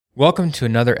Welcome to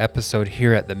another episode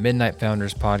here at the Midnight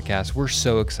Founders Podcast. We're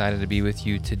so excited to be with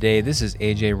you today. This is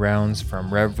AJ Rounds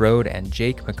from Rev Road and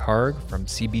Jake McHarg from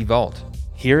CB Vault.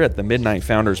 Here at the Midnight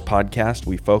Founders Podcast,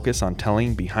 we focus on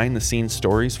telling behind-the-scenes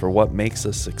stories for what makes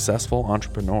a successful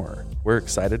entrepreneur. We're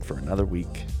excited for another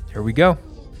week. Here we go.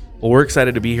 Well, we're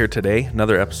excited to be here today.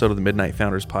 Another episode of the Midnight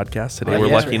Founders Podcast. Today, we're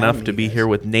lucky enough to be here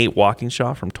with Nate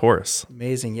Walkingshaw from Torus.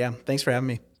 Amazing. Yeah. Thanks for having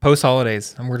me.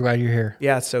 Post-holidays. We're glad you're here.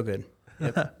 Yeah, it's so good.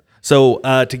 Yep. So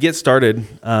to get started,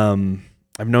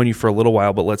 I've known you for a little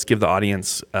while, but let's give the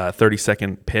audience a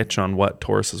 30-second pitch on what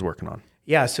Torus is working on.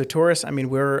 Yeah, so Torus,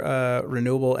 we're a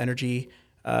renewable energy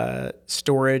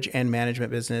storage and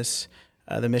management business.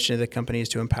 The mission of the company is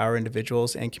to empower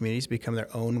individuals and communities to become their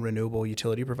own renewable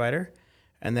utility provider.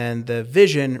 And then the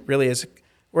vision really is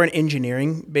we're an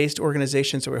engineering-based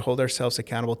organization, so we hold ourselves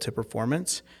accountable to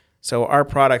performance. So our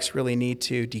products really need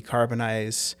to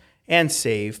decarbonize and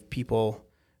save people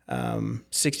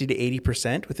 60 to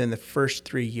 80% within the first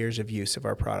 3 years of use of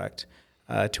our product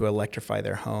to electrify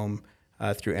their home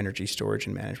through energy storage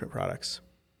and management products.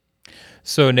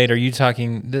 So Nate, are you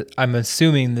talking, I'm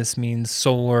assuming this means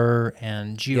solar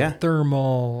and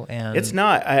geothermal and... It's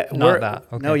not. Not that.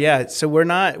 Okay. No, yeah. So we're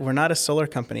not a solar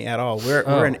company at all.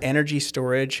 We're an energy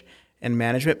storage and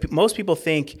management. Most people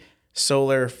think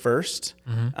solar first.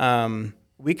 Mm-hmm.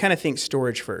 We kind of think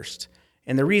storage first.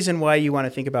 And the reason why you want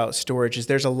to think about storage is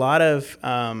there's a lot of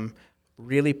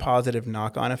really positive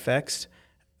knock-on effects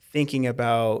thinking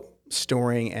about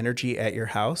storing energy at your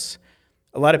house.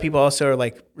 A lot of people also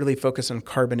are really focused on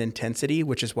carbon intensity,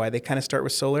 which is why they kind of start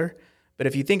with solar. But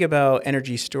if you think about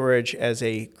energy storage as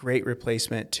a great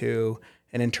replacement to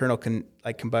an internal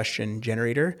combustion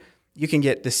generator, you can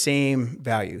get the same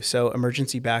value. So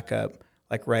emergency backup,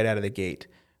 right out of the gate.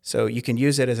 So you can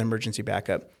use it as emergency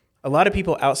backup. A lot of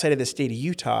people outside of the state of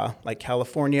Utah, like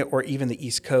California or even the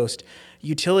East Coast,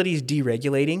 utilities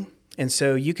deregulating. And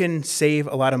so you can save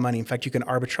a lot of money. In fact, you can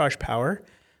arbitrage power.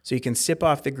 So you can sip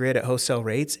off the grid at wholesale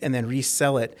rates and then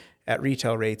resell it at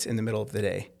retail rates in the middle of the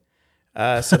day.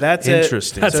 So that's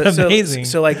interesting. That's amazing.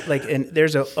 So and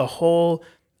there's a whole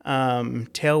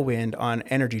tailwind on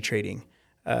energy trading,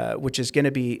 which is going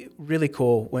to be really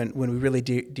cool when we really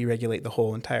deregulate the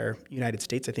whole entire United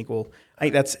States. I think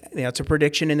that's it's a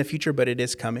prediction in the future, but it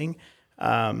is coming.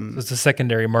 So it's a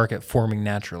secondary market forming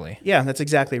naturally. Yeah, that's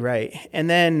exactly right. And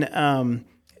then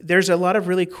there's a lot of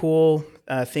really cool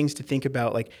things to think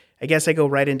about. I guess I go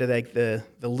right into the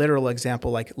literal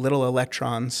example, little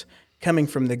electrons coming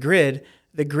from the grid.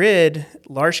 The grid,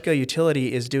 large-scale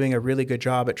utility, is doing a really good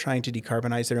job at trying to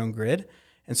decarbonize their own grid.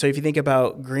 And so if you think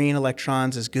about green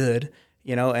electrons as good,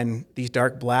 and these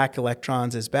dark black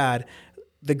electrons as bad,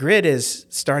 the grid is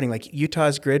starting,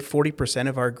 Utah's grid, 40%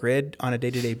 of our grid on a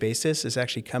day-to-day basis is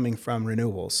actually coming from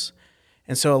renewables.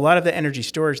 And so a lot of the energy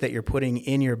storage that you're putting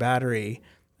in your battery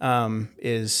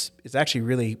is actually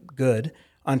really good.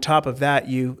 On top of that,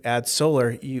 you add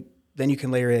solar, then you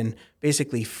can layer in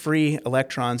basically free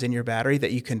electrons in your battery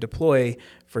that you can deploy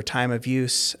for time of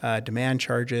use, demand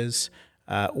charges,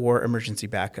 or emergency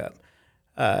backup.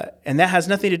 And that has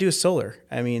nothing to do with solar.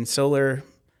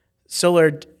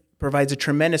 Solar provides a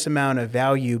tremendous amount of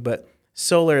value, but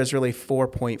solar is really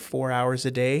 4.4 hours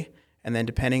a day. And then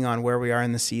depending on where we are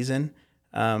in the season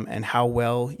and how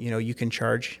well you can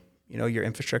charge your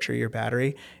infrastructure, your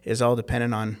battery, is all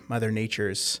dependent on Mother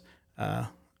Nature's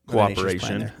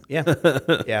cooperation.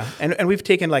 Yeah. And we've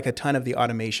taken a ton of the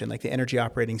automation, the energy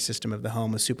operating system of the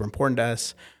home was super important to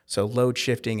us. So load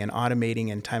shifting and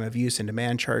automating and time of use and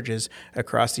demand charges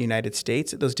across the United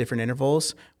States at those different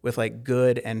intervals with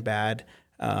good and bad,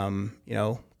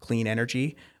 clean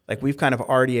energy. We've kind of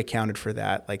already accounted for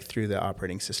that, through the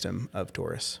operating system of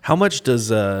Torus. How much does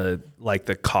the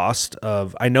cost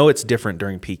of? I know it's different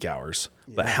during peak hours,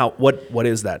 but what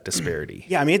is that disparity?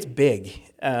 Yeah, it's big.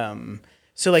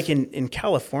 So in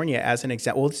California, as an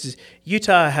example,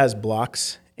 Utah has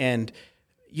blocks, and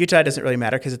Utah doesn't really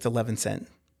matter because it's 11 cents,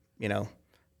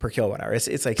 per kilowatt hour. It's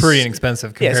pretty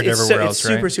inexpensive compared to everywhere else,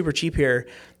 right? It's super cheap here.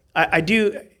 I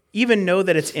do even know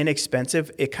that it's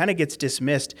inexpensive. It kind of gets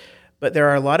dismissed. But there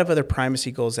are a lot of other primacy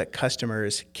goals that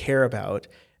customers care about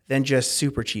than just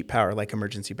super cheap power, like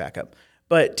emergency backup.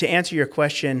 But to answer your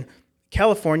question,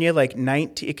 California,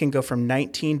 it can go from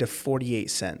 19 to 48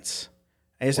 cents.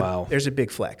 Wow. There's a big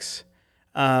flex.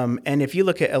 And if you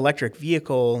look at electric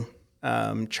vehicle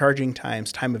charging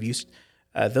times, time of use,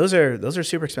 those are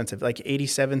super expensive,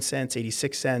 87 cents,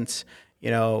 86 cents.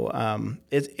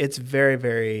 It's very,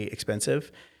 very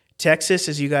expensive. Texas,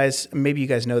 maybe you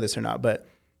guys know this or not, but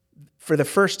for the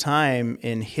first time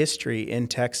in history in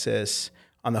Texas,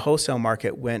 on the wholesale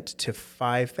market went to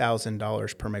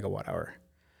 $5,000 per megawatt hour.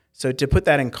 So to put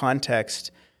that in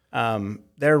context,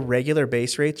 their regular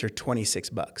base rates are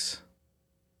 $26.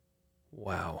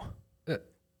 Wow.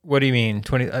 What do you mean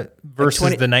 20 versus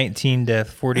 20 the 19 to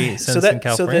 48 cents in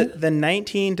California? So the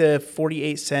 19 to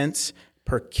 48 cents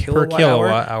per kilowatt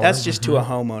hour, that's just to a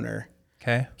homeowner.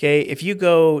 Okay. If you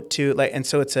go to and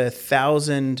so it's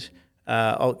 1,000.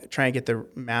 I'll try and get the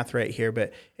math right here,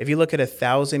 but if you look at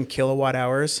 1,000 kilowatt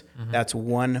hours, that's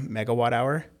 1 megawatt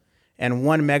hour, and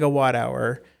 1 megawatt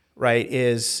hour, right,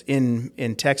 is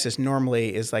in Texas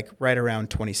normally is like right around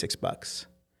 $26.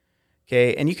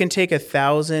 Okay, and you can take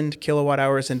 1,000 kilowatt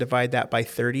hours and divide that by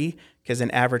 30, because an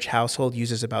average household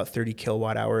uses about 30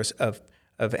 kilowatt hours of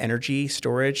energy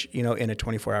storage, in a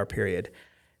 24-hour period.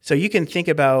 So you can think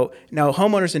about, now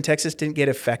homeowners in Texas didn't get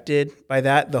affected by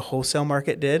that. The wholesale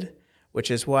market did, which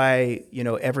is why,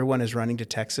 everyone is running to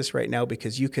Texas right now,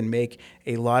 because you can make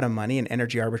a lot of money in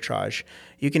energy arbitrage.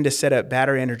 You can just set up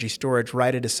battery energy storage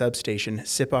right at a substation,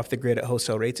 sip off the grid at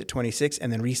wholesale rates at 26,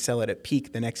 and then resell it at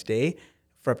peak the next day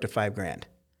for up to $5,000.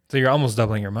 So you're almost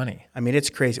doubling your money. I mean, it's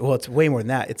crazy. Well, it's way more than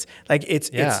that. It's like it's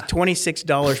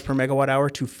 $26 per megawatt hour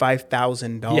to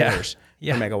 $5,000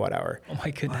 per megawatt hour. Oh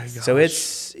my goodness! So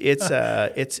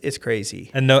it's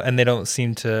crazy. And they don't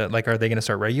seem to are they going to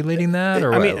start regulating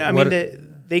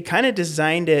that? They kind of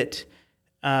designed it.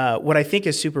 What I think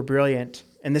is super brilliant,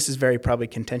 and this is very probably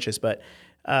contentious, but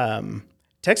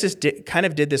Texas kind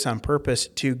of did this on purpose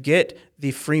to get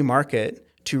the free market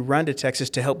to run to Texas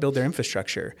to help build their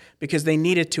infrastructure, because they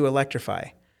needed to electrify.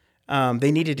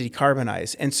 They needed to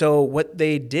decarbonize. And so what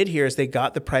they did here is they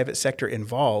got the private sector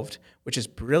involved, which is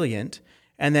brilliant.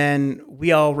 And then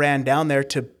we all ran down there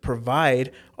to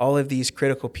provide all of these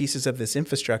critical pieces of this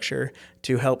infrastructure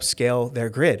to help scale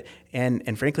their grid.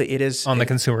 And frankly, it is on the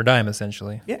consumer dime,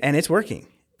 essentially. Yeah, and it's working,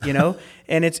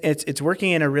 and it's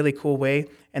working in a really cool way.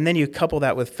 And then you couple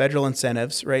that with federal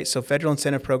incentives, right? So federal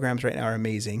incentive programs right now are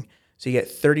amazing. So you get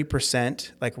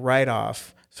 30% right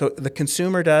off. So the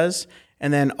consumer does.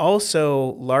 And then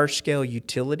also large scale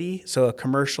utility. So a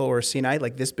commercial or a C&I,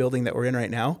 like this building that we're in right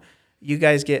now, you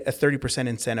guys get a 30%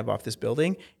 incentive off this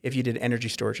building if you did energy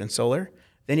storage and solar.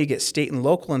 Then you get state and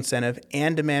local incentive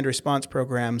and demand response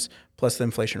programs plus the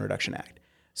Inflation Reduction Act.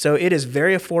 So it is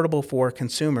very affordable for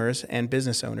consumers and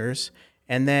business owners.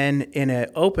 And then in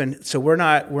an open, so we're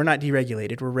not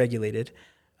deregulated, we're regulated.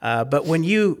 But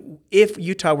if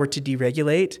Utah were to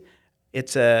deregulate,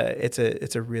 it's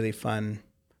a really fun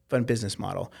business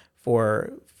model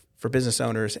for business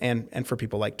owners and for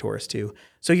people like Torus too.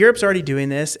 So Europe's already doing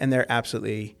this, and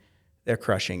they're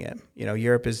crushing it.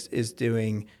 Europe is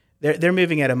doing, they're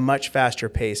moving at a much faster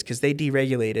pace because they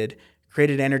deregulated,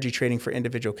 created energy trading for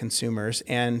individual consumers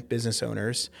and business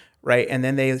owners, right? And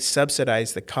then they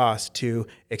subsidized the cost to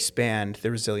expand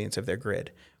the resilience of their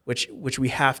grid, which we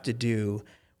have to do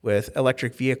with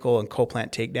electric vehicle and coal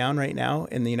plant takedown right now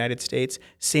in the United States.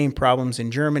 Same problems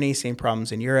in Germany, same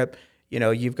problems in Europe.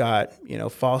 You've got,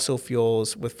 fossil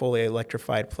fuels with fully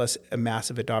electrified plus a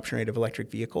massive adoption rate of electric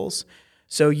vehicles.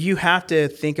 So you have to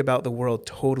think about the world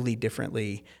totally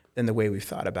differently than the way we've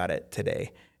thought about it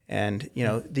today. And,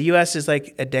 the U.S. is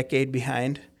like a decade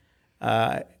behind,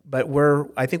 but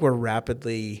I think we're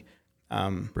rapidly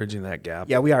bridging that gap.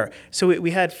 Yeah, we are. So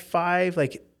we had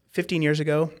 15 years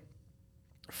ago,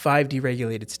 5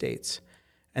 deregulated states.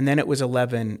 And then it was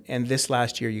 11. And this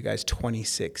last year, you guys,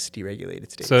 26 deregulated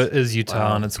states. So is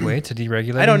Utah on its way to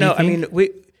deregulating? I don't know. I mean,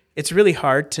 it's really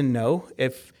hard to know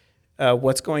if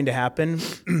what's going to happen.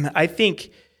 I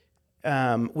think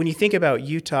when you think about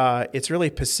Utah, it's really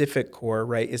Pacific Core,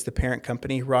 right, is the parent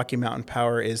company. Rocky Mountain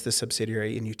Power is the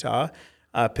subsidiary in Utah.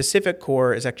 Pacific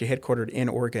Core is actually headquartered in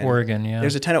Oregon. Oregon, yeah.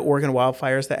 There's a ton of Oregon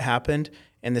wildfires that happened,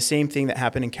 and the same thing that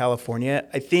happened in California.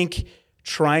 I think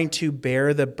trying to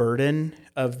bear the burden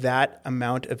of that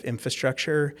amount of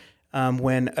infrastructure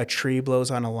when a tree blows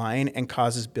on a line and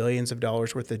causes billions of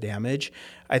dollars worth of damage,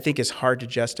 I think is hard to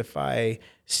justify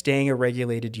staying a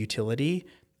regulated utility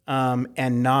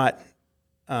and not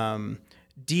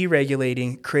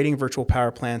deregulating, creating virtual power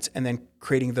plants, and then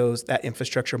creating that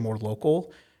infrastructure more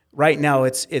local. Right now,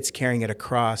 it's carrying it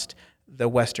across the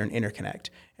Western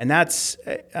Interconnect, and that's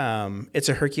it's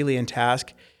a Herculean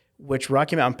task, which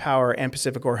Rocky Mountain Power and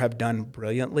Pacific Core have done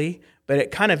brilliantly, but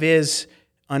it kind of is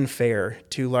unfair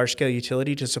to large-scale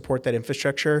utility to support that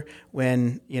infrastructure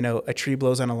when, a tree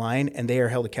blows on a line and they are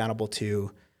held accountable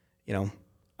to,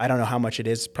 I don't know how much it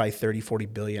is, probably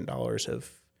 $30-40 billion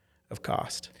of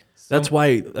cost. That's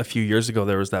why a few years ago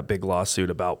there was that big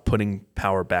lawsuit about putting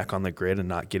power back on the grid and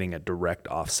not getting a direct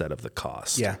offset of the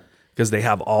cost. Yeah. Because they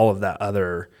have all of that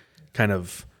other kind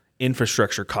of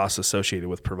infrastructure costs associated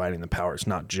with providing the power. It's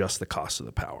not just the cost of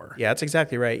the power. Yeah, that's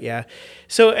exactly right. Yeah.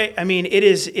 So, I mean, it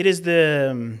is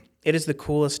the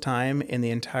coolest time in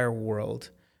the entire world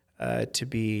to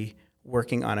be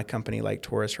working on a company like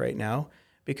Torus right now,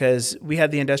 because we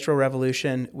had the Industrial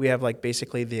Revolution. We have like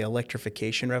basically the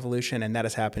electrification revolution, and that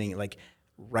is happening like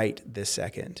right this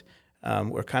second.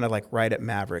 We're kind of like right at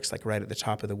Mavericks, like right at the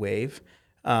top of the wave.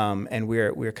 And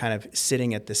we're kind of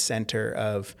sitting at the center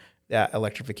of that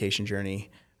electrification journey,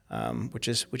 which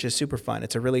is super fun.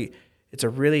 It's a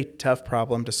really tough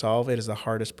problem to solve. It is the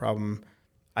hardest problem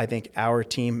I think our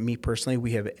team, me personally,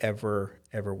 we have ever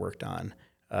worked on.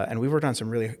 And we've worked on some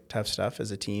really tough stuff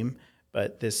as a team,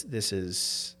 but this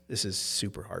is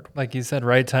super hard. Like you said,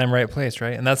 right time, right place,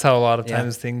 right? And that's how a lot of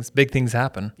times big things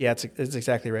happen. Yeah, it's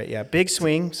exactly right. Yeah, big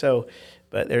swing. So,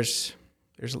 but there's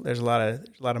a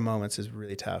lot of moments is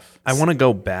really tough. I want to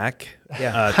go back.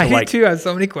 Yeah, I do too. I have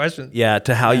so many questions. Yeah,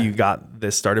 to how you got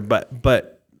this started,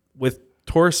 but with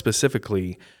Torus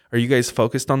specifically, are you guys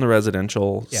focused on the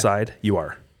residential side? You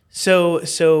are.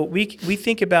 So we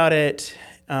think about it.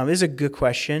 This is a good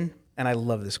question, and I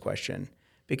love this question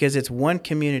because it's one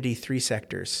community, three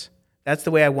sectors. That's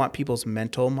the way I want people's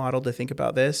mental model to think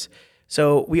about this.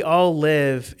 So we all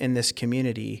live in this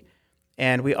community,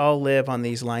 and we all live on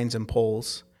these lines and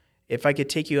poles. If I could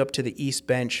take you up to the East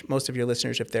Bench, most of your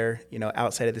listeners, if they're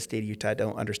outside of the state of Utah,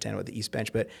 don't understand what the East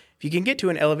Bench. But if you can get to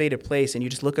an elevated place and you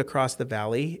just look across the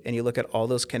valley and you look at all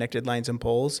those connected lines and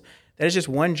poles, that is just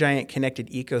one giant connected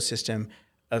ecosystem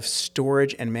of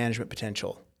storage and management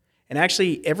potential. And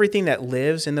actually, everything that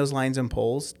lives in those lines and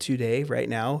poles today, right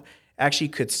now, actually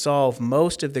could solve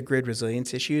most of the grid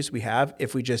resilience issues we have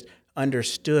if we just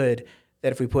understood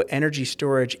that if we put energy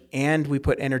storage and we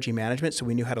put energy management, so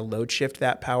we knew how to load shift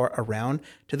that power around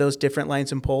to those different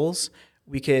lines and poles,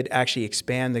 we could actually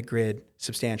expand the grid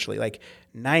substantially. Like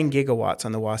 9 gigawatts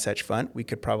on the Wasatch Front, we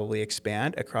could probably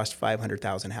expand across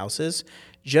 500,000 houses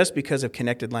just because of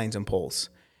connected lines and poles.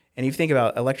 And if you think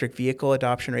about electric vehicle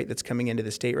adoption rate that's coming into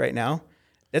the state right now,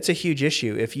 that's a huge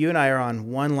issue. If you and I are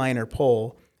on one line or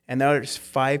pole and there's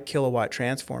 5 kilowatt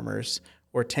transformers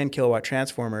or 10 kilowatt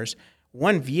transformers,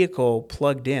 one vehicle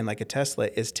plugged in, like a Tesla,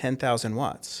 is 10,000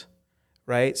 watts,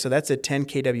 right? So that's a 10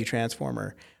 kW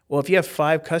transformer. Well, if you have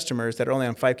 5 customers that are only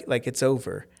on 5, like it's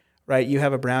over, right? You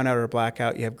have a brownout or a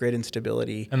blackout, you have grid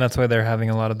instability. And that's why they're having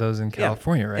a lot of those in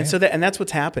California, right? And so that's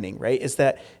what's happening, right? Is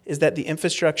that the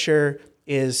infrastructure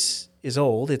is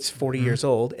old, it's 40 years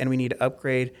old, and we need to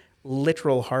upgrade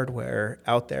literal hardware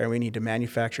out there, and we need to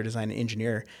manufacture, design, and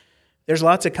engineer. There's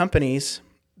lots of companies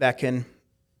that can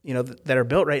that are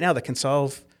built right now that can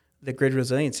solve the grid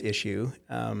resilience issue.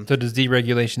 So does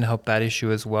deregulation help that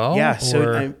issue as well? Yeah.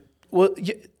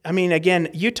 Again,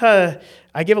 Utah,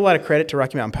 I give a lot of credit to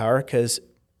Rocky Mountain Power because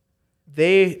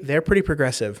they're pretty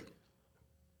progressive.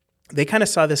 They kind of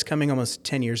saw this coming almost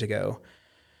 10 years ago.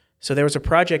 So there was a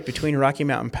project between Rocky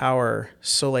Mountain Power,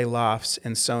 Soleil Lofts,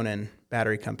 and Sonnen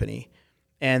Battery Company.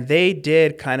 And they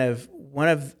did kind of one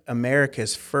of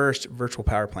America's first virtual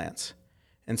power plants.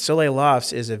 And Soleil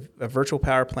Lofts is a virtual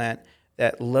power plant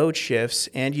that load shifts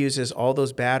and uses all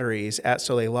those batteries at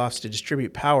Soleil Lofts to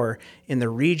distribute power in the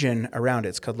region around it.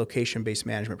 It's called location-based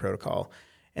management protocol.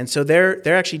 And so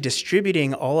they're actually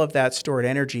distributing all of that stored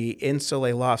energy in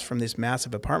Soleil Lofts from this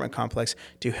massive apartment complex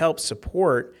to help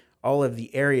support all of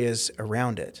the areas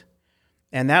around it.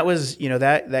 And that was,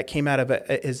 that came out of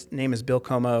his name is Bill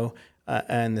Como,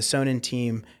 and the Sonnen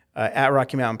team at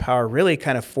Rocky Mountain Power really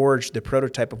kind of forged the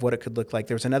prototype of what it could look like.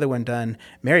 There was another one done.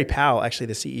 Mary Powell, actually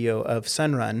the CEO of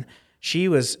Sunrun, she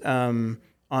was on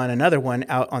another one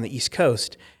out on the East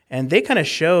Coast. And they kind of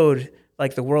showed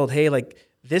like the world, hey, like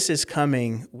this is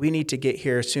coming. We need to get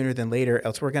here sooner than later,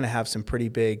 else we're going to have some pretty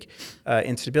big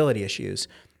instability issues.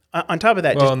 On top of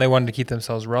that, and they wanted to keep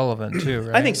themselves relevant too,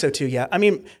 right? I think so too, yeah. I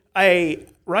mean,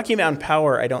 Rocky Mountain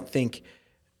Power, I don't think,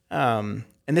 and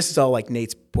this is all like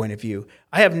Nate's point of view,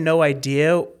 I have no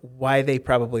idea why they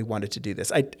probably wanted to do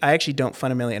this. I actually don't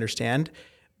fundamentally understand,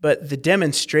 but the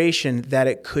demonstration that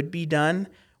it could be done,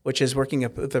 which is working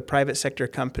with a private sector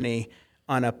company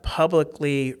on a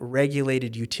publicly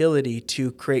regulated utility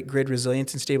to create grid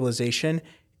resilience and stabilization,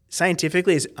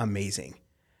 scientifically is amazing.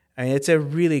 I mean, it's a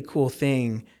really cool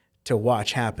thing to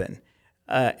watch happen.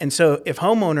 And so if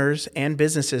homeowners and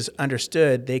businesses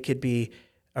understood they could be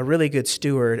a really good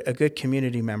steward, a good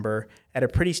community member at a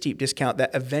pretty steep discount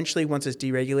that eventually, once it's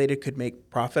deregulated, could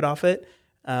make profit off it,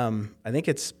 I think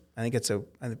it's a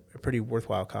pretty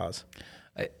worthwhile cause.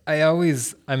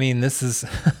 This is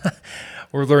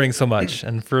we're learning so much.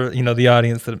 And for, the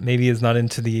audience that maybe is not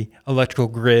into the electrical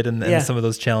grid and some of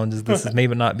those challenges, this is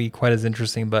maybe not be quite as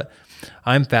interesting, but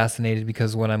I'm fascinated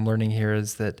because what I'm learning here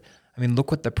is that,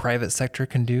 look what the private sector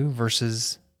can do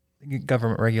versus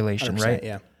government regulation, right?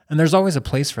 Yeah. And there's always a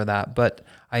place for that, but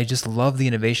I just love the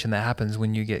innovation that happens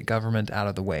when you get government out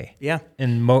of the way. Yeah.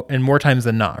 And more times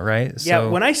than not, right? Yeah.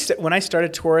 When I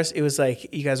started Torus, it was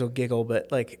like, you guys will giggle, but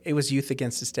like it was youth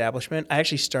against establishment. I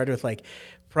actually started with like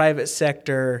private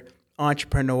sector,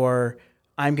 entrepreneur.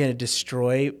 I'm going to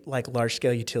destroy like large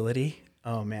scale utility.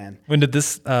 Oh man. When did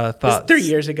this thought? It was 3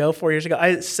 years ago, 4 years ago.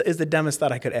 Is the dumbest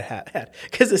thought I could have had.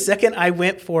 Because the second I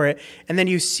went for it, and then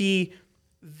you see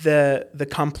the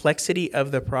complexity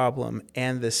of the problem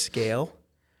and the scale,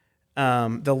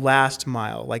 the last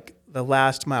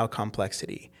mile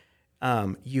complexity,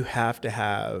 you have to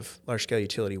have large scale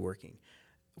utility working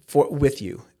with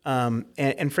you.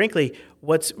 And frankly,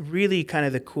 what's really kind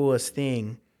of the coolest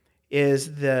thing is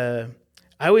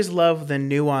I always love the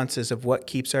nuances of what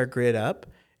keeps our grid up.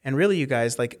 And really, you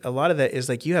guys, like a lot of that is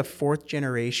like you have fourth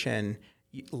generation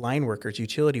line workers,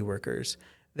 utility workers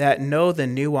that know the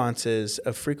nuances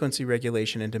of frequency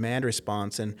regulation and demand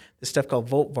response and the stuff called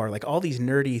volt var, like all these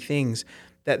nerdy things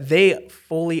that they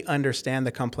fully understand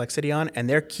the complexity on, and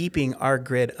they're keeping our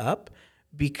grid up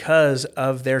because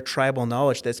of their tribal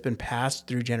knowledge that's been passed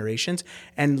through generations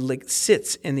and like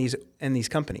sits in these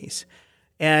companies.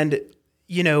 And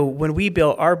when we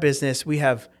built our business, we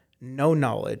have no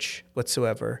knowledge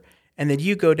whatsoever. And then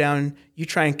you go down, you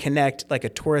try and connect like a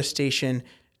Torus station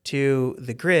to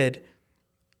the grid.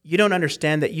 You don't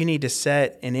understand that you need to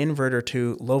set an inverter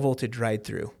to low voltage ride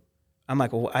through. I'm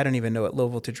like, well, I don't even know what low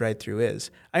voltage ride through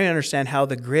is. I don't understand how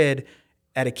the grid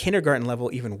at a kindergarten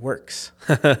level even works.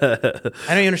 I don't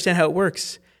even understand how it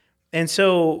works. And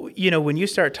so, when you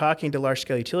start talking to large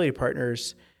scale utility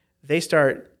partners, they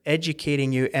start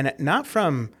educating you, and not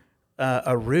from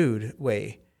a rude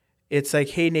way. It's like,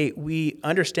 hey, Nate, we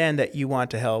understand that you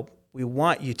want to help. We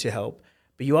want you to help,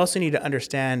 but you also need to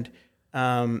understand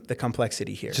the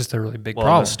complexity here. It's just a really big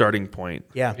problem. A starting point.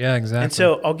 Yeah. Yeah, exactly. And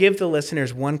so I'll give the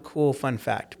listeners one cool fun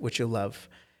fact, which you'll love.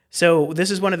 So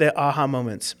this is one of the aha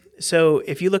moments. So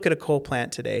if you look at a coal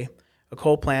plant today, a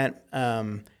coal plant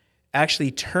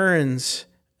actually turns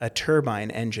a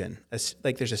turbine engine,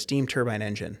 like there's a steam turbine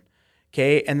engine,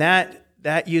 okay? And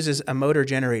that uses a motor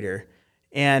generator,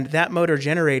 and that motor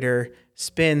generator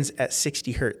spins at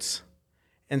 60 hertz.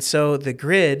 And so the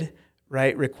grid,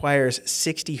 right, requires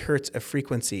 60 hertz of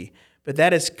frequency. But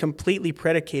that is completely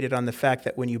predicated on the fact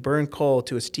that when you burn coal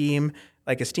to a steam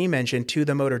engine to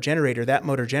the motor generator, that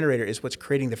motor generator is what's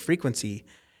creating the frequency.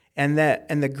 And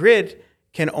the grid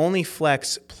can only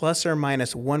flex plus or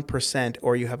minus 1%,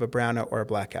 or you have a brownout or a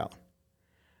blackout.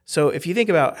 So if you think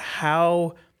about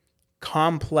how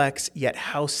complex yet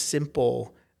how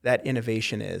simple that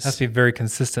innovation is. It has to be very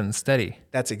consistent and steady.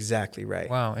 That's exactly right.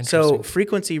 Wow, interesting. So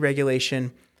frequency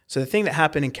regulation. So the thing that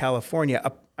happened in California,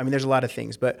 there's a lot of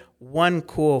things, but one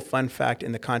cool fun fact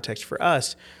in the context for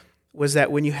us was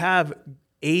that when you have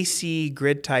AC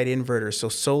grid-tied inverters, so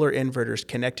solar inverters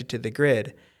connected to the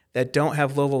grid that don't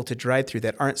have low voltage ride-through,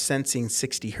 that aren't sensing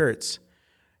 60 hertz,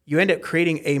 you end up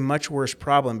creating a much worse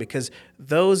problem because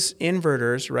those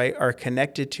inverters, right, are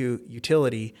connected to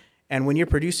utility. And when you're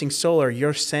producing solar,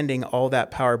 you're sending all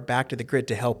that power back to the grid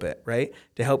to help it, right?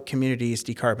 To help communities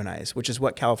decarbonize, which is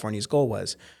what California's goal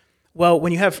was. Well,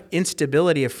 when you have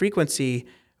instability of frequency,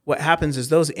 what happens is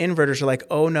those inverters are like,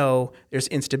 oh no, there's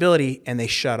instability, and they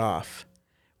shut off.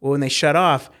 Well, when they shut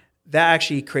off, that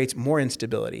actually creates more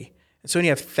instability. And so when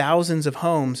you have thousands of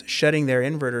homes shutting their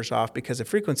inverters off because of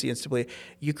frequency instability,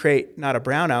 you create not a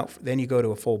brownout, then you go to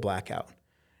a full blackout.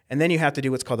 And then you have to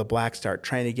do what's called a black start,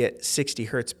 trying to get 60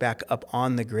 hertz back up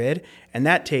on the grid. And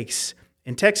that takes,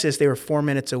 in Texas, they were 4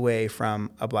 minutes away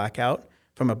from a blackout,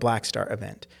 from a black start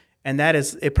event. And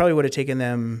it probably would have taken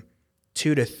them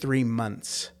 2 to 3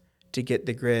 months to get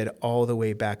the grid all the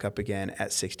way back up again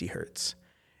at 60 hertz.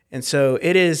 And so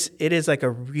it is like a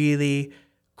really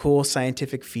cool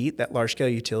scientific feat, that large scale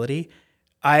utility.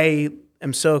 I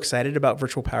am so excited about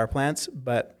virtual power plants,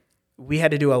 but we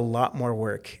had to do a lot more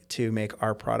work to make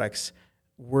our products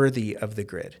worthy of the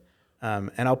grid.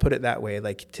 And I'll put it that way,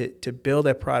 like to build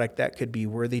a product that could be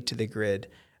worthy to the grid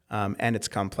and its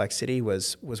complexity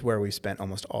was where we spent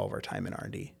almost all of our time in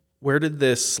R&D. Where did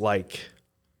this, what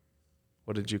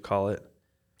did you call it?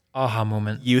 Aha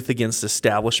moment. Youth against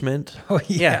establishment? Oh,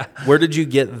 yeah. Where did you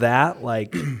get that,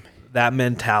 that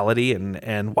mentality,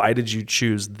 and why did you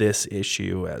choose this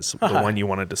issue as the one you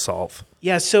wanted to solve?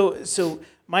 Yeah, so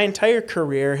my entire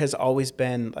career has always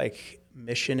been like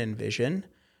mission and vision.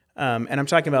 And I'm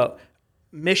talking about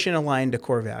mission aligned to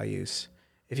core values.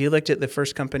 If you looked at the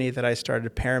first company that I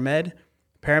started, Paramed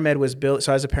was built.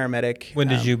 So I was a paramedic. When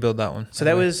did you build that one? So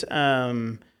that was,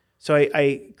 so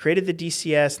I created the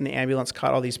DCS and the ambulance,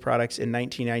 caught all these products in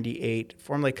 1998,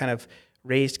 formally kind of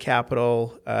raised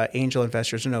capital, angel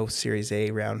investors, Series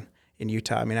A round in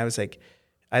Utah. I mean,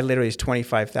 I literally was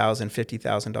 $25,000,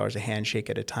 $50,000 a handshake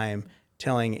at a time,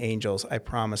 telling angels, I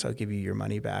promise I'll give you your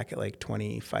money back at like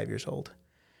 25 years old.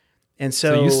 And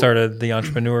so you started the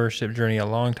entrepreneurship journey a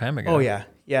long time ago. Oh yeah.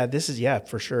 Yeah.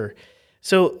 For sure.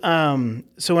 So,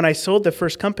 so when I sold the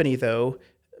first company though,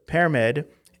 Paramed,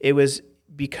 it was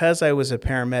because I was a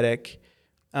paramedic,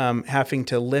 having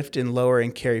to lift and lower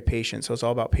and carry patients. So it's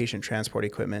all about patient transport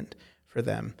equipment for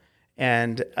them.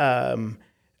 And,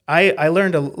 I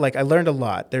learned a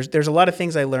lot. There's a lot of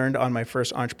things I learned on my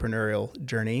first entrepreneurial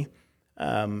journey.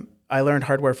 I learned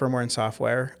hardware, firmware, and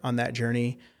software on that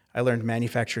journey. I learned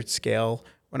manufactured scale.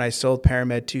 When I sold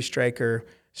Paramed to Stryker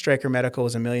Medical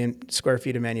was 1 million square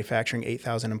feet of manufacturing,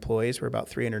 8,000 employees. We're about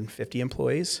 350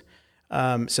 employees.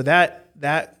 So that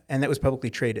was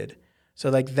publicly traded. So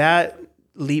like that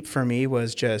leap for me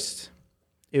was just,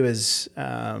 it was.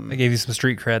 They gave you some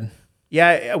street cred.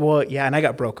 Yeah. Well, yeah. And I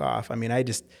got broke off. I mean,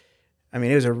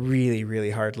 it was a really,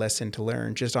 really hard lesson to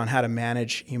learn just on how to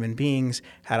manage human beings,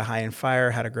 how to high and fire,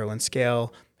 how to grow and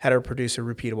scale, how to produce a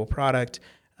repeatable product.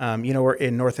 We're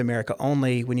in North America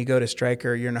only. When you go to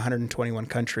Stryker, you're in 121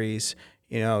 countries.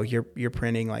 You're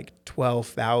printing like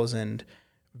 12,000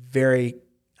 very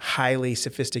highly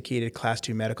sophisticated Class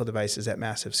 2 medical devices at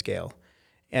massive scale.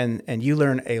 And you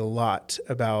learn a lot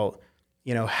about,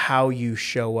 how you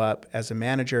show up as a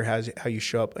manager, how you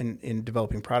show up in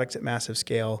developing products at massive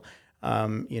scale.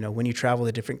 When you travel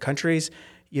to different countries,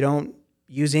 you don't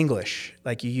use English,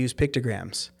 like you use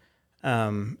pictograms.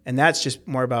 And that's just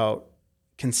more about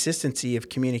consistency of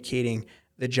communicating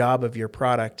the job of your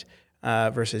product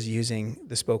versus using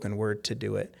the spoken word to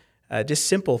do it. Just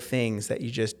simple things that you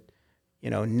just,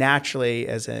 naturally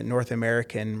as a North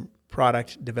American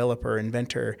product developer,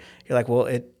 inventor, you're like, well,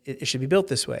 it should be built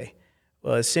this way.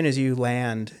 Well, as soon as you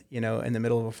land, in the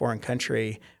middle of a foreign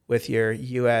country with your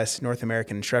U.S. North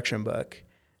American instruction book,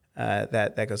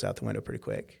 that goes out the window pretty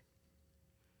quick.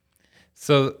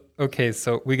 So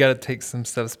we got to take some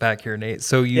steps back here, Nate.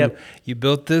 So you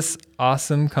built this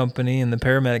awesome company in the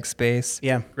paramedic space.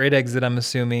 Yeah. Great exit, I'm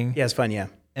assuming. Yeah, it's fun, yeah.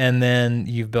 And then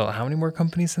you've built how many more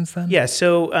companies since then? Yeah,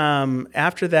 so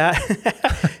after that...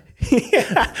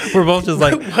 Yeah. We're both just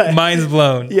like minds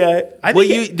blown. Yeah.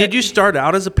 Did you start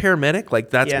out as a paramedic?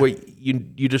 Like that's what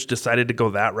you just decided to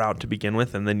go that route to begin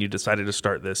with, and then you decided to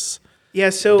start this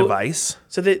device?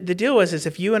 So the deal was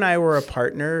if you and I were a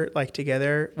partner like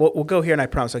together, we'll go here and I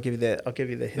promise I'll give you the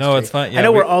history. No, it's fine. Yeah, I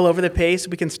know we're all over the pace.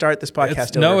 We can start this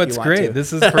podcast over. No, if it's you great. Want to.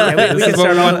 This is perfect. We can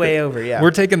start all the way over. Yeah.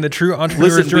 We're taking the true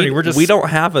entrepreneur journey. We don't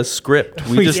have a script.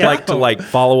 We just like to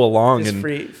follow along it's and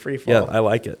free fall. Yeah, I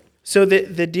like it. So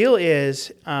the deal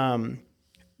is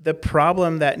the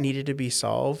problem that needed to be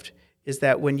solved is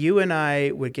that when you and I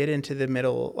would get into the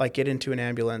middle, like get into an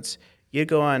ambulance, you'd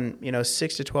go on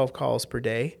 6 to 12 calls per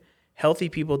day. Healthy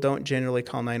people don't generally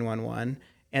call 911,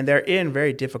 and they're in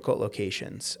very difficult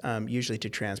locations, usually to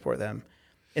transport them.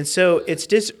 And so it's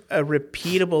just a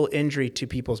repeatable injury to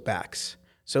people's backs.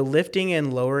 So lifting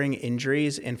and lowering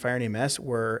injuries in fire and EMS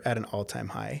were at an all-time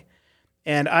high.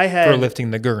 And I had for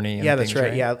lifting the gurney. And that's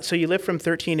right. Yeah. So you lift from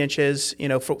 13 inches,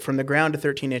 from the ground to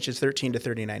 13 inches, 13 to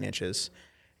 39 inches.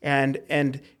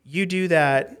 And you do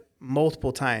that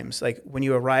multiple times. Like when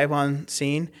you arrive on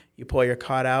scene, you pull your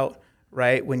cot out,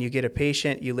 right? When you get a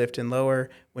patient, you lift and lower.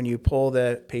 When you pull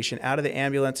the patient out of the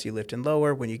ambulance, you lift and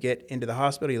lower. When you get into the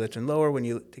hospital, you lift and lower.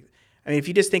 If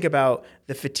you just think about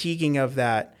the fatiguing of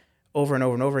that over and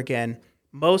over and over again,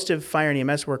 most of fire and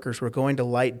EMS workers were going to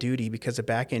light duty because of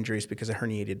back injuries because of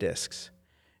herniated discs.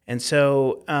 And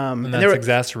so... and that's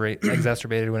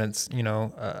exacerbated when it's,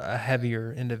 a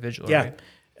heavier individual, yeah.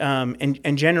 Right?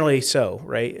 And generally so,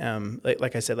 right?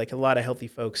 Like I said, like a lot of healthy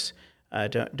folks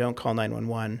don't call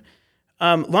 911.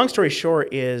 Long story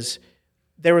short is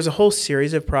there was a whole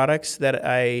series of products that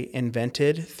I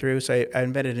invented through. So I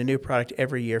invented a new product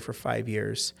every year for 5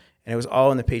 years, and it was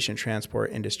all in the patient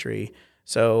transport industry.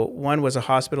 So one was a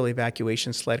hospital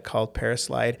evacuation sled called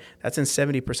Paraslide. That's in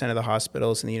 70% of the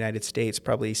hospitals in the United States,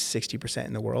 probably 60%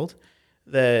 in the world.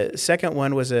 The second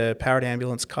one was a powered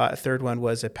ambulance cot. A third one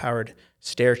was a powered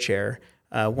stair chair.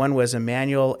 One was a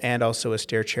manual and also a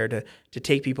stair chair to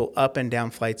take people up and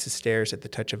down flights of stairs at the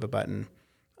touch of a button.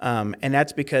 And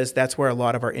that's because that's where a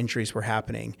lot of our injuries were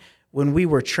happening. When we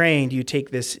were trained, you take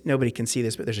this, nobody can see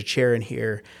this, but there's a chair in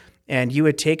here. And you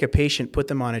would take a patient, put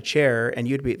them on a chair, and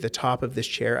you'd be at the top of this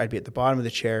chair. I'd be at the bottom of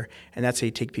the chair, and that's how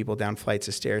you take people down flights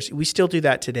of stairs. We still do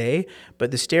that today,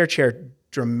 but the stair chair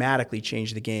dramatically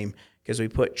changed the game because we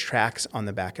put tracks on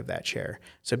the back of that chair.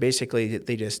 So basically,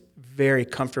 they just very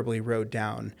comfortably rode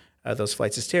down those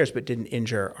flights of stairs, but didn't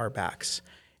injure our backs.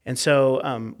 And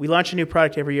so we launched a new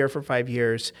product every year for 5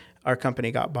 years. Our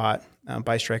company got bought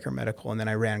by Stryker Medical, and then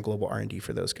I ran global R&D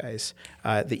for those guys,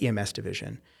 the EMS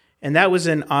division. And that was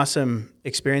an awesome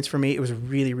experience for me. It was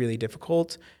really, really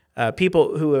difficult.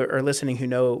 People who are listening who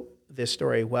know this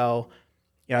story well,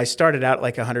 I started out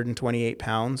like 128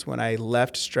 pounds. When I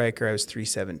left Stryker, I was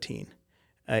 317.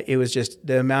 It was just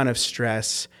the amount of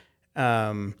stress.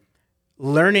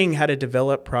 Learning how to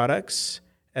develop products.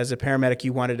 As a paramedic,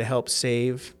 you wanted to help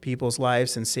save people's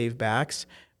lives and save backs.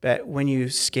 But when you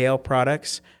scale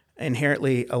products,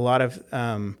 inherently a lot of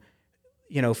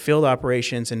field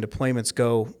operations and deployments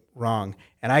go wrong,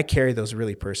 and I carry those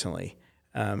really personally.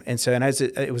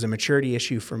 It was a maturity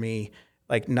issue for me,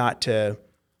 like not to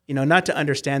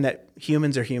understand that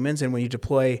humans are humans, and when you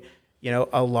deploy,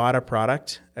 a lot of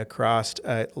product across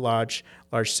a large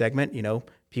segment,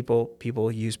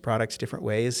 people use products different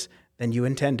ways than you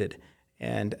intended,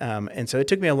 and so it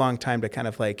took me a long time to kind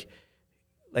of like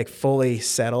fully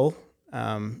settle,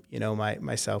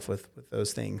 myself with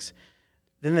those things.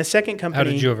 Then the second company.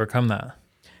 How did you overcome that?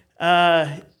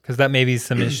 Because that may be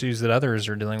some issues that others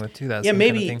are dealing with too. That yeah,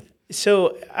 maybe. Kind of thing.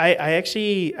 So I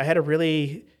had a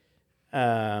really,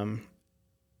 I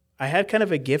had kind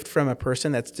of a gift from a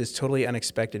person that's just totally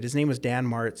unexpected. His name was Dan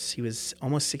Martz. He was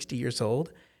almost 60 years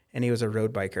old, and he was a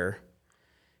road biker.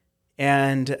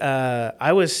 And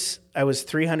I was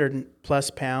 300 plus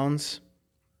pounds.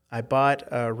 I bought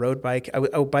a road bike.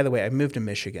 By the way, I moved to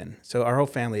Michigan. So our whole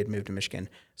family had moved to Michigan.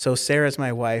 So Sarah's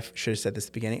my wife. Should have said this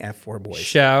at the beginning. I have 4 boys.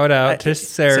 Shout out to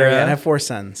Sarah. And I have 4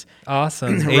 sons.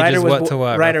 Awesome. Ages what to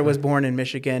what? Ryder was born in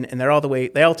Michigan, and they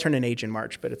all turn an age in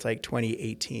March, but it's like 20,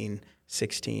 18,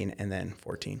 16, and then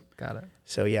 14. Got it.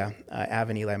 So yeah, Av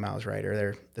and Eli Miles Ryder,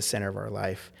 they're the center of our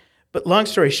life. But long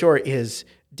story short is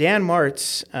Dan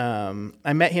Martz,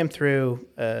 I met him through...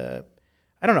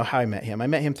 I don't know how I met him. I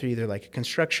met him through either like a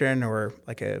construction or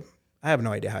I have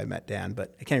no idea how I met Dan,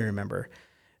 but I can't even remember.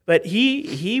 But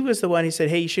he was the one who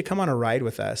said, hey, you should come on a ride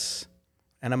with us.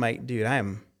 And I'm like, dude,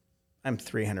 I'm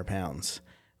 300 pounds.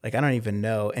 Like, I don't even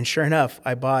know. And sure enough,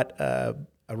 I bought a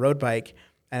road bike,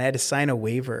 and I had to sign a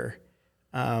waiver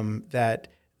that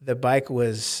the bike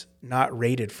was not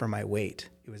rated for my weight.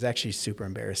 It was actually super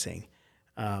embarrassing.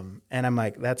 And I'm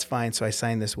like, that's fine. So I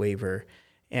signed this waiver.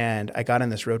 And I got on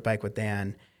this road bike with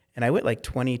Dan, and I went like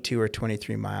 22 or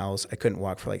 23 miles. I couldn't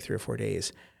walk for like 3 or 4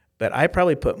 days, but I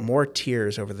probably put more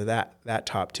tears over that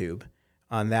top tube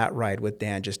on that ride with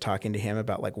Dan, just talking to him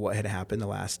about like what had happened the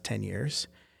last 10 years.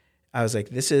 I was like,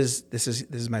 this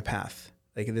is my path.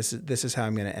 Like this is how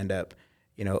I'm going to end up,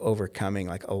 overcoming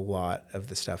like a lot of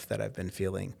the stuff that I've been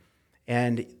feeling.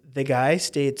 And the guy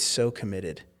stayed so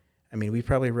committed. I mean, we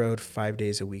probably rode 5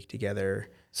 days a week together.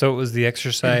 So it was the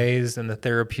exercise and the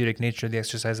therapeutic nature of the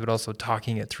exercise, but also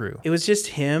talking it through. It was just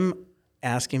him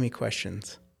asking me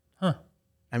questions. Huh.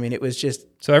 I mean, it was just...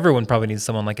 So everyone probably needs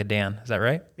someone like a Dan. Is that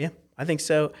right? Yeah, I think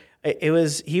so. He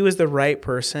was the right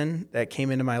person that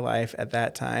came into my life at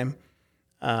that time.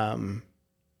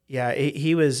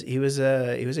 He was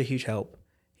a huge help.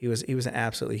 He was an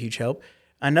absolutely huge help.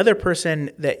 Another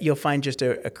person that you'll find just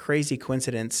a crazy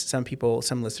coincidence. Some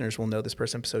listeners will know this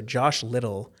person. So Josh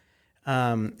Little...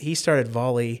 he started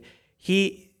Volley.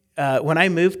 When I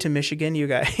moved to Michigan, you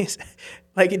guys,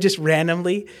 like just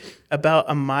randomly, about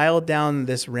a mile down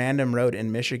this random road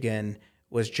in Michigan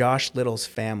was Josh Little's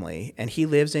family. And he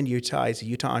lives in Utah. He's a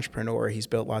Utah entrepreneur. He's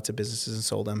built lots of businesses and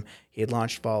sold them. He had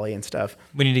launched Volley and stuff.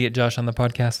 We need to get Josh on the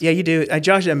podcast. Yeah, you do.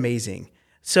 Josh is amazing.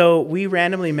 So we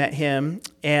randomly met him,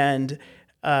 and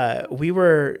we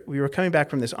were coming back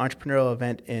from this entrepreneurial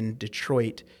event in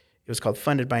Detroit. It was called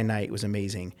Funded by Night. It was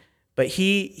amazing. But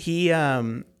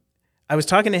I was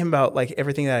talking to him about like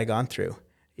everything that I'd gone through.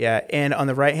 Yeah. And on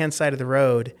the right-hand side of the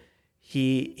road,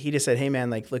 he just said, hey man,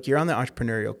 like, look, you're on the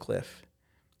entrepreneurial cliff.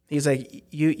 He's like,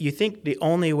 you think the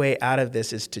only way out of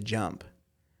this is to jump.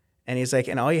 And he's like,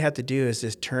 and all you have to do is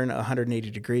just turn 180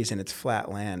 degrees and it's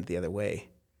flat land the other way.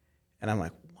 And I'm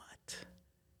like, what?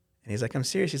 And he's like, I'm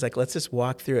serious. He's like, let's just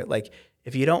walk through it. Like,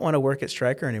 if you don't want to work at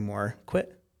Stryker anymore,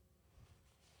 quit.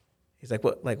 He's like,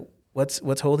 what? Like,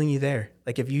 what's holding you there?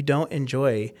 Like, if you don't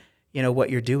enjoy, what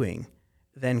you're doing,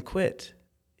 then quit.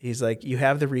 He's like, you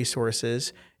have the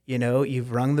resources,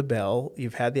 you've rung the bell,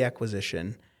 you've had the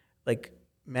acquisition. Like,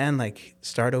 man, like,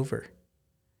 start over.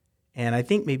 And I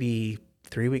think maybe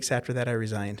 3 weeks after that, I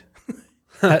resigned.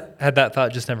 Had that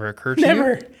thought just never occurred to you?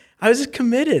 Never. I was just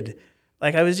committed.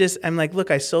 Like I'm like,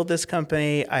 look, I sold this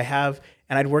company. And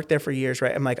I'd worked there for years,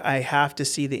 right? I'm like, I have to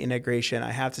see the integration.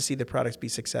 I have to see the products be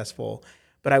successful.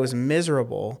 But I was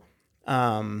miserable.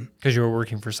 Because you were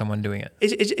working for someone doing it.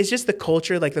 It's just the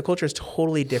culture. Like the culture is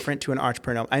totally different to an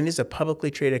entrepreneurial. I mean, this is a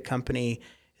publicly traded company,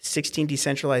 16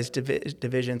 decentralized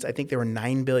divisions. I think there were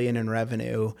 $9 billion in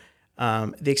revenue.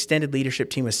 The extended leadership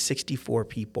team was 64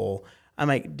 people. I'm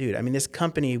like, dude, I mean, this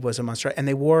company was a monster. And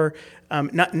they wore,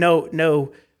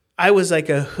 I was like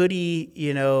a hoodie,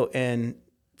 and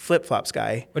flip-flops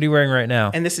guy. What are you wearing right now?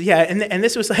 And this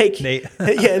was like, Nate.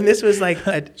 and this was like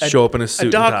show up in a suit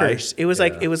and Dockers. tie. It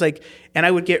was like, and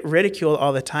I would get ridiculed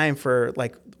all the time for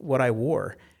like what I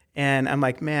wore. And I'm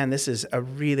like, man, this is a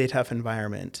really tough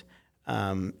environment,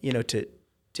 to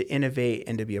innovate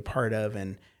and to be a part of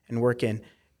and work in.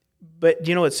 But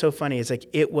what's so funny is like,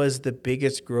 it was the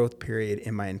biggest growth period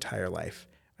in my entire life.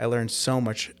 I learned so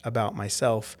much about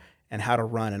myself and how to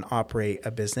run and operate a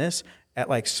business at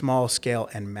like small scale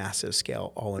and massive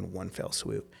scale all in one fell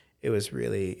swoop. It was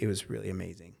really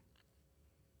amazing.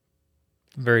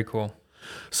 Very cool.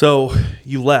 So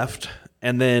you left,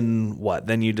 and then what?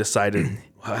 Then you decided,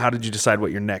 how did you decide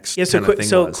what your next kind of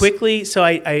thing was? Quickly,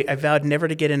 I vowed never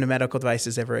to get into medical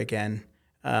devices ever again.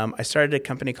 I started a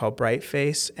company called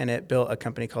Brightface, and it built a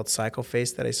company called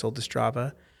CycleFace that I sold to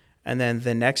Strava. And then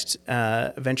the next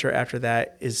venture after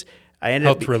that is I ended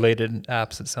health-related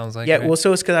apps, it sounds like. Yeah, right? well,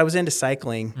 so it's because I was into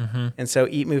cycling. Mm-hmm. And so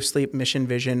Eat, Move, Sleep, Mission,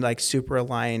 Vision, like super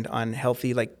aligned on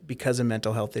healthy, like because of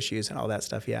mental health issues and all that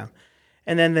stuff, yeah.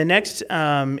 And then the next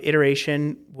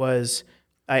iteration was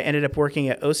I ended up working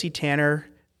at OC Tanner,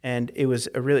 and it was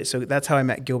so that's how I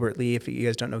met Gilbert Lee. If you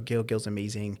guys don't know Gil's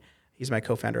amazing. He's my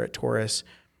co-founder at Torus.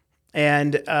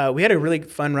 And we had a really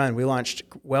fun run. We launched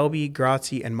Welby,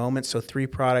 Grazi, and Moments, so 3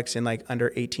 products in like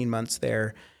under 18 months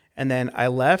there. And then I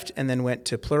left and then went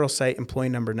to Pluralsight, employee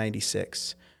number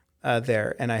 96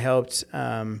 there. And I helped,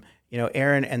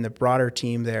 Aaron and the broader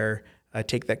team there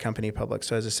take that company public.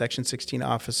 So as a Section 16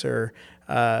 officer,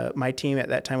 my team at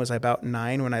that time was about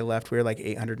 9. When I left, we were like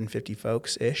 850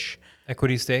 folks-ish.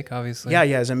 Equity stake, obviously. Yeah,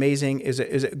 it was amazing. It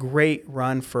was a great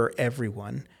run for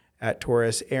everyone at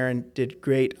Torus. Aaron did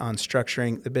great on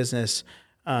structuring the business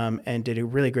and did a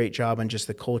really great job on just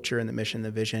the culture and the mission,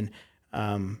 the vision.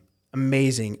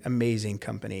 Amazing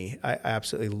company. I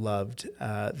absolutely loved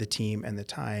the team and the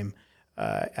time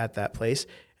at that place.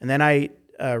 And then I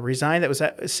resigned. That was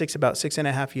at about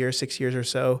 6.5 years, 6 years or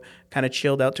so, kind of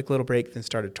chilled out, took a little break, then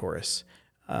started Torus.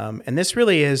 And this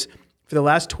really is, for the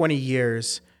last 20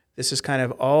 years, this is kind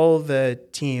of all the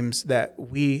teams that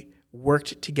we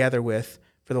worked together with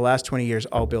for the last 20 years,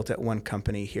 all built at one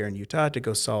company here in Utah to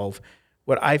go solve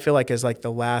what I feel like is like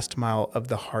the last mile of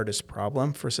the hardest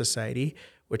problem for society,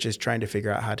 which is trying to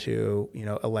figure out how to,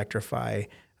 electrify,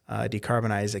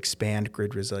 decarbonize, expand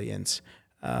grid resilience,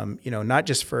 not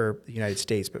just for the United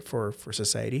States, but for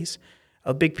societies.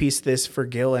 A big piece of this for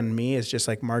Gil and me is just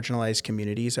like marginalized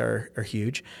communities are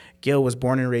huge. Gil was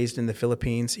born and raised in the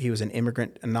Philippines. He was an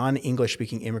immigrant, a non-English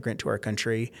speaking immigrant to our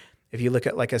country. If you look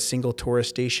at like a single Torus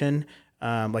station,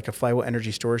 like a flywheel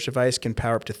energy storage device can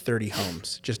power up to 30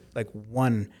 homes, just like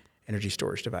one energy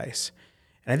storage device.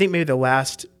 And I think maybe the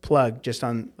last plug just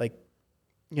on like,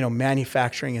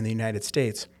 manufacturing in the United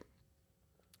States.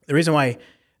 The reason why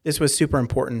this was super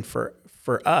important for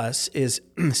us is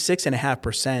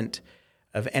 6.5%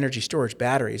 of energy storage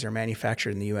batteries are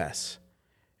manufactured in the U.S.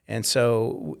 And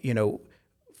so,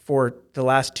 for the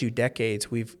last 2 decades,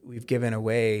 we've given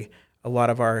away a lot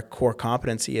of our core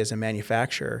competency as a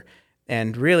manufacturer.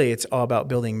 And really, it's all about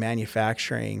building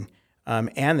manufacturing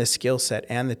and the skill set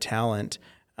and the talent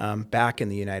back in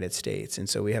the United States. And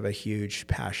so we have a huge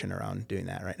passion around doing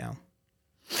that right now.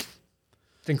 It's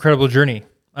an incredible journey.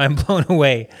 I'm blown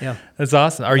away. Yeah, that's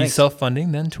awesome. Are you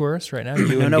self-funding then, Torus, right now?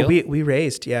 No, we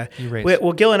raised. Yeah, you raised.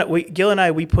 Well, Gil and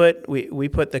I, we put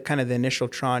the kind of the initial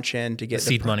tranche in to get the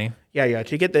seed money. Yeah,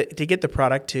 to get the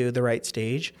product to the right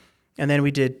stage, and then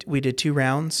we did 2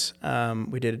 rounds.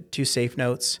 We did 2 safe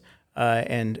notes,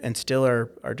 and still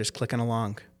are just clicking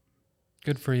along.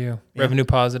 Good for you. Yeah. Revenue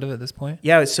positive at this point?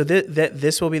 Yeah. So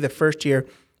this will be the first year.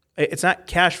 It's not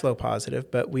cash flow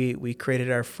positive, but we created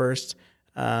our first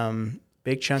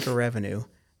big chunk of revenue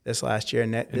this last year.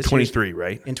 And in 23,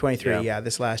 right? In 23, yeah,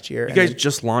 this last year. You guys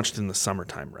just launched in the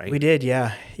summertime, right? We did,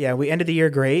 yeah. Yeah, we ended the year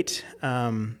great.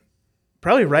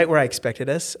 Probably right where I expected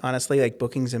us, honestly, like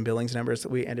bookings and billings numbers.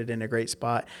 We ended in a great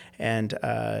spot. And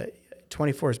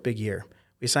 24 is a big year.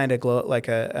 We signed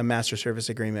a master service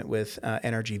agreement with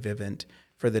NRG Vivint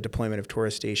for the deployment of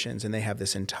Torus stations, and they have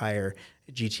this entire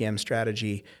GTM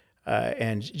strategy.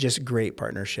 and just great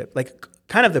partnership, like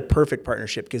kind of the perfect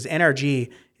partnership, because NRG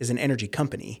is an energy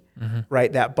company,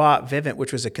 right? That bought Vivint,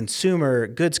 which was a consumer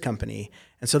goods company.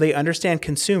 And so they understand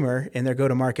consumer in their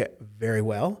go-to-market very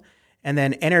well. And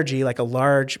then energy, like a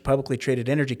large publicly traded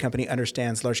energy company,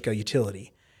 understands large-scale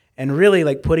utility. And really,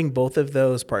 like putting both of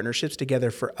those partnerships together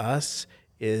for us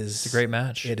is a great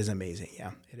match. It is amazing.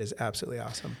 Yeah, it is absolutely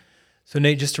awesome. So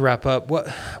Nate, just to wrap up,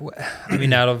 what I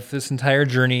mean, out of this entire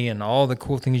journey and all the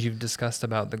cool things you've discussed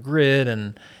about the grid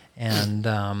and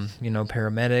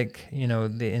paramedic,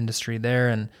 the industry there,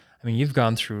 and I mean, you've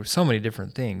gone through so many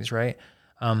different things, right?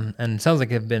 And it sounds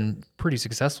like you've been pretty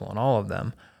successful in all of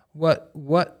them.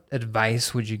 What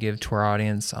advice would you give to our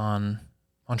audience on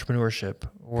entrepreneurship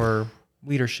or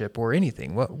leadership or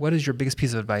anything? What is your biggest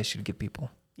piece of advice you'd give people?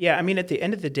 Yeah, I mean, at the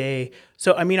end of the day,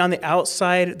 so I mean, on the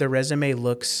outside, the resume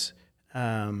looks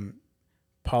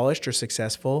polished or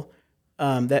successful.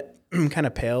 That kind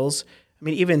of pales. I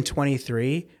mean, even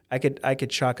 23, I could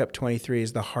chalk up 23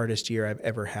 as the hardest year I've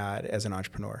ever had as an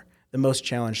entrepreneur, the most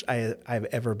challenged I've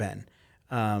ever been,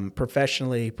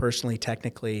 professionally, personally,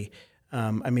 technically.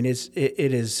 I mean, it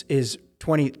is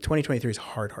 2023 is a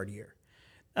hard year.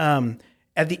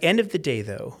 At the end of the day,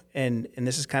 though, and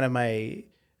this is kind of my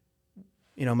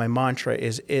mantra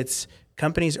is it's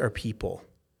companies are people,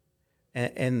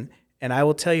 and I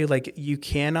will tell you, like, you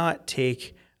cannot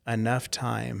take enough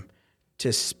time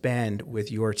to spend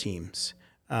with your teams,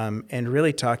 and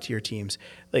really talk to your teams.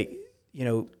 Like,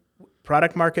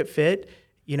 product market fit,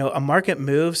 a market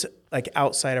moves like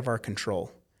outside of our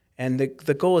control. And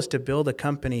the goal is to build a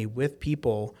company with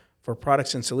people for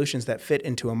products and solutions that fit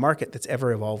into a market that's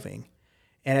ever evolving.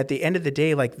 And at the end of the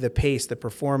day, like the pace, the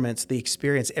performance, the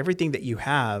experience, everything that you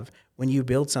have when you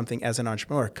build something as an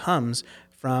entrepreneur comes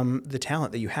from the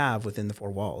talent that you have within the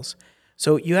four walls.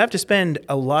 So you have to spend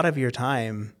a lot of your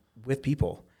time with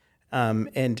people.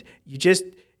 And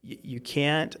you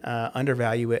can't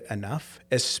undervalue it enough,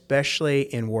 especially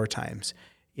in war times.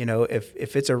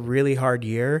 If it's a really hard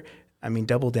year, I mean,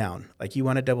 double down. Like, you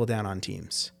want to double down on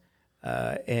teams.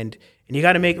 And you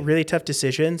got to make really tough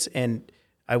decisions. And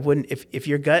I wouldn't, if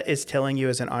your gut is telling you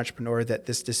as an entrepreneur that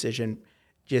this decision,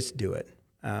 just do it.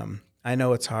 I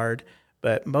know it's hard,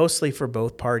 but mostly for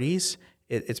both parties,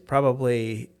 it's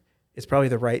probably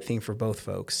the right thing for both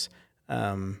folks.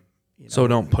 So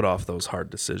don't put off those hard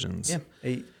decisions. Yeah.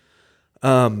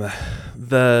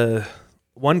 The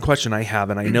one question I have,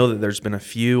 and I know that there's been a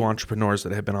few entrepreneurs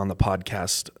that have been on the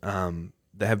podcast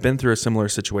that have been through a similar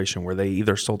situation where they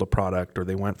either sold a product or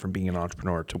they went from being an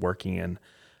entrepreneur to working in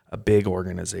a big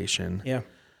organization. Yeah.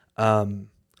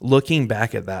 Looking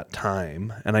back at that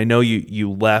time, and I know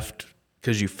you left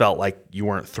because you felt like you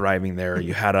weren't thriving there, or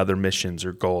you had other missions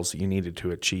or goals that you needed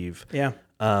to achieve. Yeah.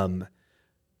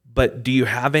 But do you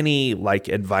have any like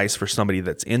advice for somebody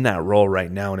that's in that role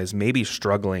right now and is maybe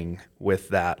struggling with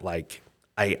that? Like,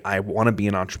 I want to be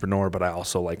an entrepreneur, but I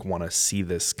also like want to see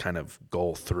this kind of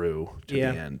goal through to the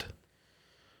end.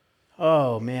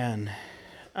 Oh man.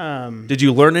 Did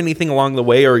you learn anything along the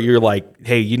way, or you're like,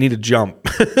 hey, you need to jump?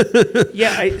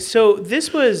 Yeah. So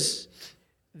this was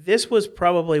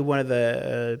probably one of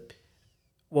the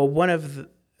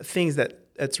things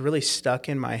that's really stuck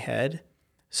in my head.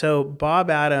 So Bob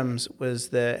Adams was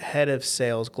the head of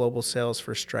sales, global sales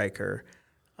for Stryker.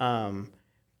 And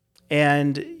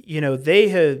they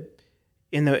had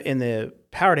in the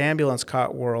powered ambulance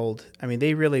cot world, I mean,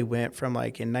 they really went from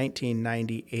like in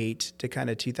 1998 to kind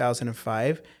of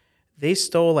 2005, they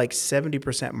stole like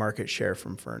 70% market share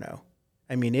from Furno.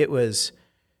 I mean, it was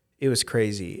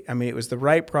crazy. I mean, it was the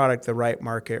right product, the right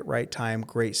market, right time,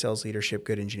 great sales leadership,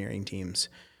 good engineering teams.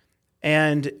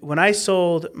 And when I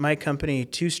sold my company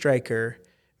to Stryker,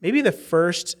 maybe the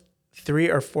first 3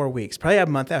 or 4 weeks, probably a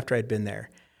month after I'd been there,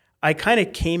 I kind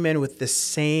of came in with the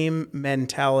same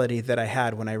mentality that I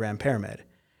had when I ran Paramed,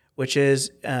 which is,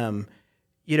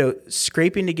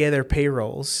 scraping together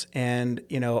payrolls and,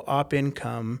 op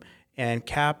income and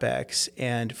CapEx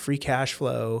and free cash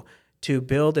flow to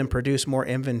build and produce more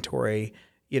inventory,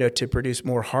 to produce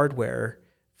more hardware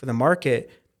for the market.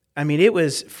 I mean, it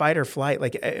was fight or flight.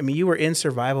 You were in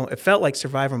survival. It felt like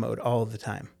survival mode all the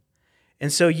time.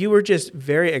 And so you were just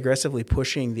very aggressively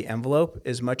pushing the envelope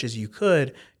as much as you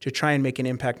could to try and make an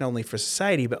impact not only for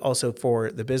society, but also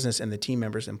for the business and the team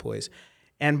members, employees.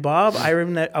 And Bob, I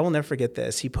will never forget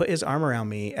this. He put his arm around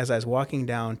me as I was walking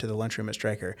down to the lunchroom at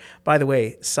Stryker. By the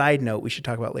way, side note, we should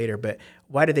talk about later, but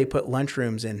why did they put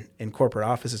lunchrooms in corporate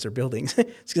offices or buildings?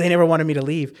 It's because they never wanted me to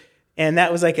leave. And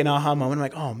that was like an aha moment. I'm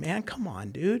like, oh man, come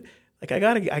on, dude. Like I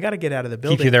gotta get out of the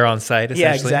building. Keep you there on site, essentially.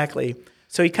 Yeah, exactly.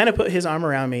 So he kind of put his arm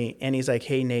around me and he's like,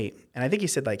 hey, Nate. And I think he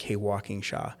said like, hey,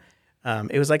 Walkingshaw.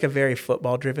 It was like a very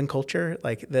football driven culture.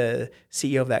 Like the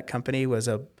CEO of that company was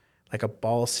a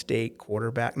Ball State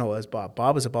quarterback. No, it was Bob.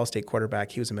 Bob was a Ball State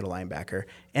quarterback. He was a middle linebacker.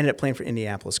 Ended up playing for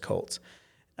Indianapolis Colts.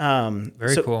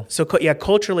 Very cool. So yeah,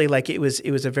 culturally, like it was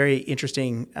a very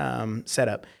interesting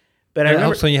setup. But it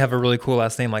helps when you have a really cool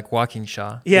last name like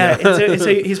Walkingshaw. Yeah. And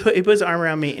so he put his arm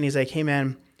around me and he's like, "Hey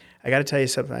man, I got to tell you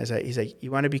something." He's like, "You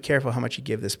want to be careful how much you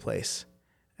give this place."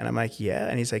 And I'm like, "Yeah."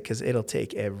 And he's like, "Because it'll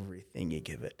take everything you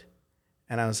give it."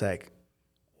 And I was like,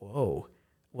 "Whoa,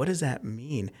 what does that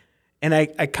mean?" And I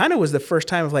kind of was the first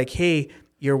time of like, "Hey,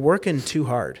 you're working too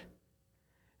hard.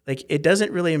 Like, it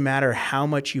doesn't really matter how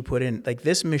much you put in. Like,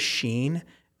 this machine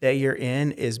that you're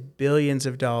in is billions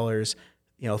of dollars,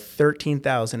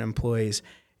 13,000 employees.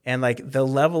 And like the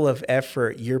level of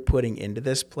effort you're putting into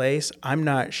this place, I'm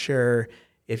not sure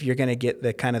if you're going to get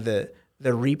the kind of the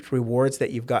reaped rewards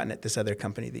that you've gotten at this other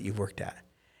company that you've worked at."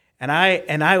 And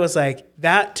I was like,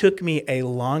 that took me a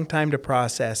long time to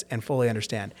process and fully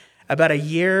understand. About a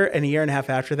year and a half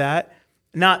after that,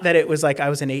 not that it was like I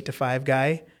was an 8 to 5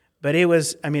 guy, but it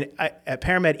was, at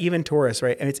Paramed, even Torus,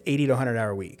 right? And it's 80 to 100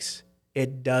 hour weeks.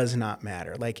 It does not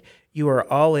matter. Like, you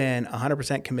are all in,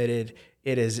 100% committed.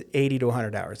 It is 80 to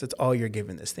 100 hours. That's all you're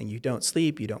given this thing. You don't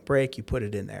sleep, you don't break, you put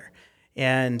it in there.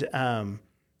 And,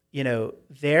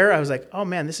 there I was like, oh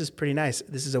man, this is pretty nice.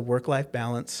 This is a work-life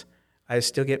balance. I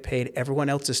still get paid. Everyone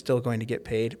else is still going to get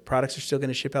paid. Products are still going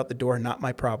to ship out the door, not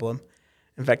my problem.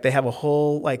 In fact, they have a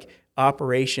whole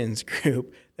operations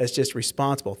group that's just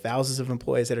responsible, thousands of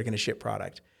employees that are going to ship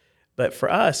product. But for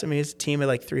us, it's a team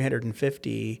of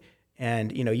 350,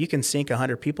 and you can sink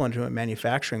 100 people into a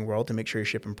manufacturing world to make sure you're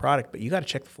shipping product, but you got to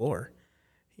check the floor,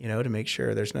 to make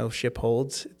sure there's no ship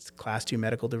holds. It's Class 2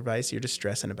 medical device. You're just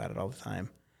stressing about it all the time.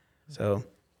 So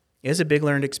it was a big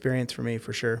learned experience for me,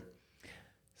 for sure.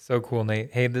 So cool,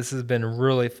 Nate. Hey, this has been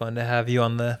really fun to have you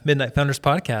on the Midnight Founders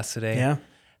podcast today. Yeah.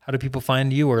 How do people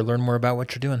find you or learn more about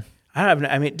what you're doing?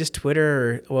 Just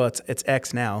Twitter. It's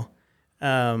X now,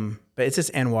 but it's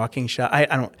just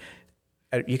Walkingshaw.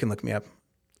 You can look me up,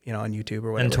 on YouTube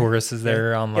or whatever. And Torus is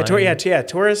there online. Yeah,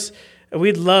 Torus.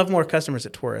 We'd love more customers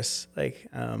at Torus.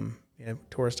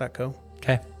 Torus.co.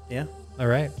 Okay. Yeah. All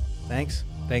right. Thanks,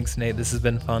 Nate. This has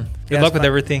been fun. Good luck with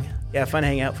everything. Yeah, fun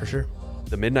hanging out for sure.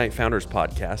 The Midnight Founders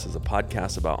Podcast is a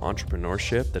podcast about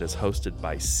entrepreneurship that is hosted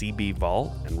by CB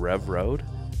Vault and Rev Road.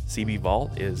 CB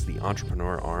Vault is the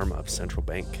entrepreneur arm of Central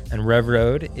Bank. And Rev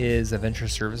Road is a venture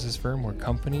services firm where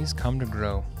companies come to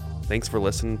grow. Thanks for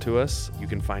listening to us. You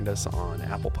can find us on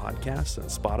Apple Podcasts and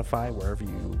Spotify, wherever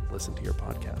you listen to your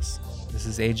podcasts. This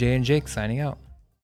is AJ and Jake signing out.